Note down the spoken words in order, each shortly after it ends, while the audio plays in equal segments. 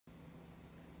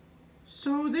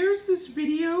So there's this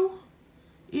video.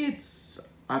 It's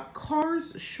a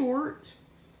Cars short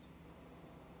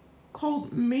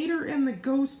called Mater and the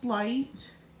Ghost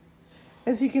Light.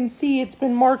 As you can see, it's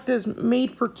been marked as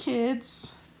made for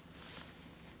kids.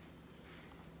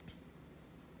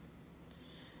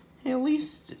 At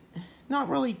least, not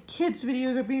really kids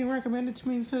videos are being recommended to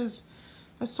me because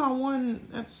I saw one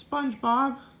at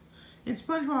SpongeBob. In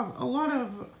SpongeBob, a lot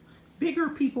of bigger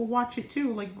people watch it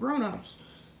too, like grown-ups.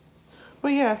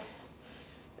 But yeah.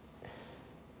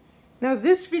 Now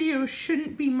this video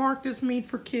shouldn't be marked as made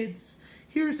for kids.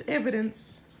 Here's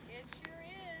evidence. It sure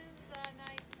is a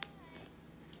nice night.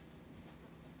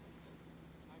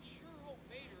 I sure hope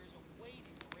Mater isn't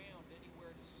waiting around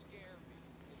anywhere to scare me,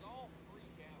 because I'll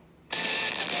freak out.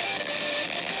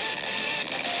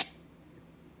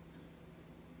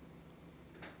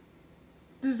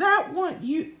 Does that want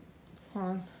you... Hold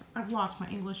on, I've lost my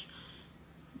English.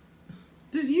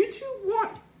 Does YouTube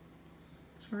want...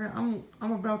 Sorry, I'm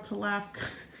about to laugh.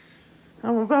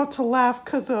 I'm about to laugh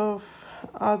because of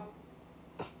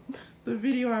the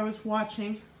video I was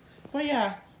watching. But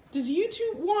yeah, does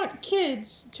YouTube want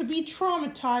kids to be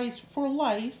traumatized for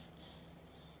life?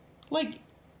 Like,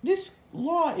 this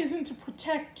law isn't to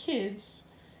protect kids.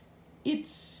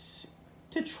 It's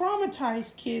to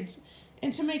traumatize kids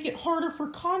and to make it harder for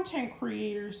content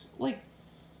creators.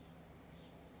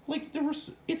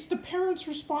 It's the parents'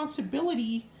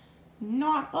 responsibility,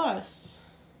 not us.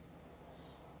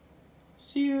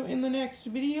 See you in the next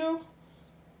video.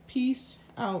 Peace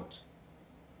out.